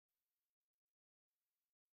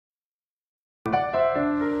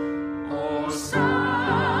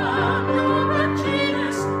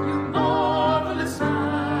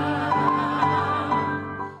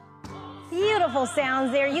beautiful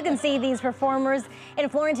sounds there. You can see these performers in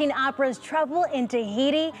Florentine Opera's Trouble in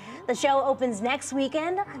Tahiti. The show opens next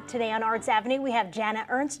weekend. Today on Arts Avenue, we have Jana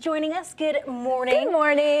Ernst joining us. Good morning. Good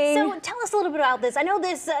morning. So tell us a little bit about this. I know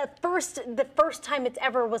this the first time it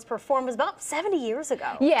ever was performed was about 70 years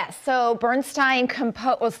ago. Yes, so Bernstein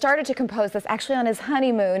started to compose this actually on his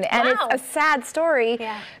honeymoon, and Wow. it's a sad story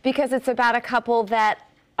because it's about a couple that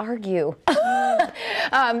argue.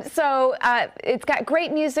 It's got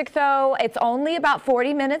great music though. It's only about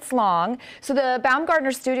 40 minutes long. So the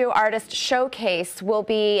Baumgartner Studio Artist Showcase will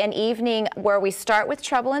be an evening where we start with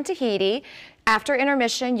Trouble in Tahiti. After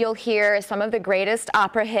intermission, you'll hear some of the greatest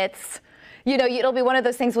opera hits. You know, it'll be one of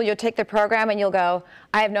those things where you'll take the program and you'll go,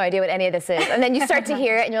 I have no idea what any of this is. And then you start to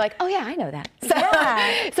hear it and you're like, oh yeah, I know that.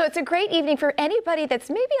 So it's a great evening for anybody that's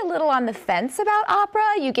maybe a little on the fence about opera.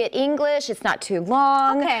 You get English, it's not too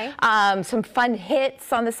long. Okay. Some fun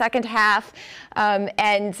hits on the second half.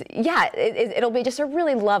 And yeah, it'll be just a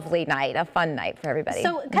really lovely night, a fun night for everybody.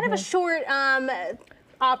 So kind of a short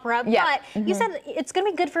opera, but you said it's going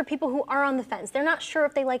to be good for people who are on the fence. They're not sure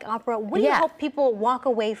if they like opera. What do you hope people walk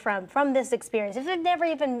away from this experience if they've never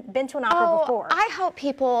even been to an opera before? I hope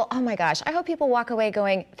people, oh my gosh, I hope people walk away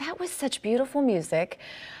going, that was such beautiful music.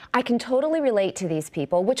 I can totally relate to these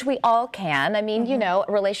people, which we all can. I mean, you know,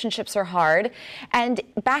 relationships are hard. And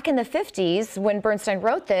back in the 50s, when Bernstein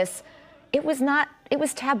wrote this, it was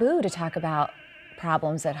taboo to talk about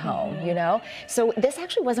problems at home, you know? So this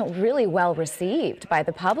actually wasn't really well received by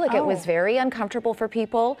the public. It was very uncomfortable for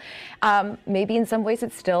people. Maybe in some ways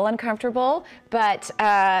it's still uncomfortable, but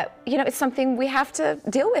you know, it's something we have to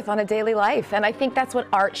deal with on a daily life. And I think that's what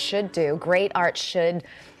art should do. Great art should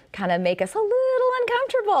kind of make us a little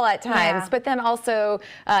uncomfortable at times, but then also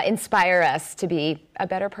inspire us to be a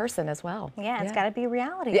better person as well. Yeah, it's got to be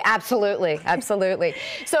reality. Yeah, absolutely, absolutely.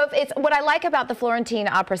 So it's what I like about the Florentine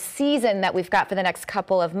Opera season that we've got for the next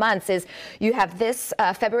couple of months is you have this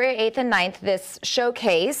February 8th and 9th, this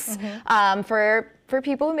showcase for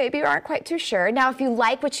people who maybe aren't quite too sure. Now, if you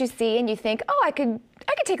like what you see and you think, oh, I could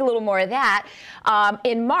take a little more of that.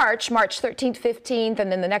 In March 13th, 15th,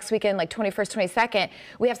 and then the next weekend, like 21st, 22nd,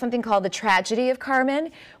 we have something called the Tragedy of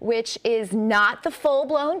Carmen, which is not the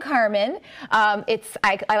full-blown Carmen. I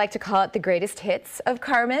like to call it the greatest hits of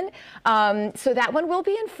Carmen. So that one will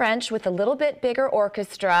be in French with a little bit bigger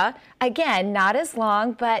orchestra. Again, not as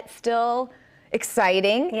long, but still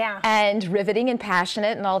exciting and riveting and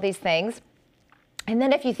passionate and all these things. And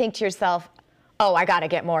then if you think to yourself, oh, I got to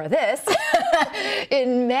get more of this.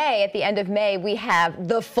 In May, at the end of May, we have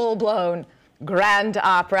the full-blown grand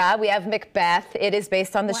opera. We have Macbeth. It is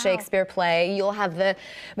based on the Shakespeare play. You'll have the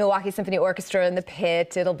Milwaukee Symphony Orchestra in the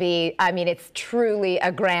pit. It'll be, I mean, it's truly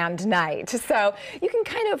a grand night. So you can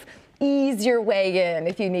kind of ease your way in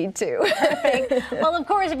if you need to. Perfect. Well, of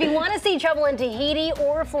course, if you want to see Trouble in Tahiti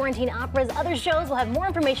or Florentine Opera's other shows, we'll have more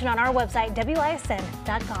information on our website,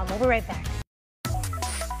 WISN.com. We'll be right back.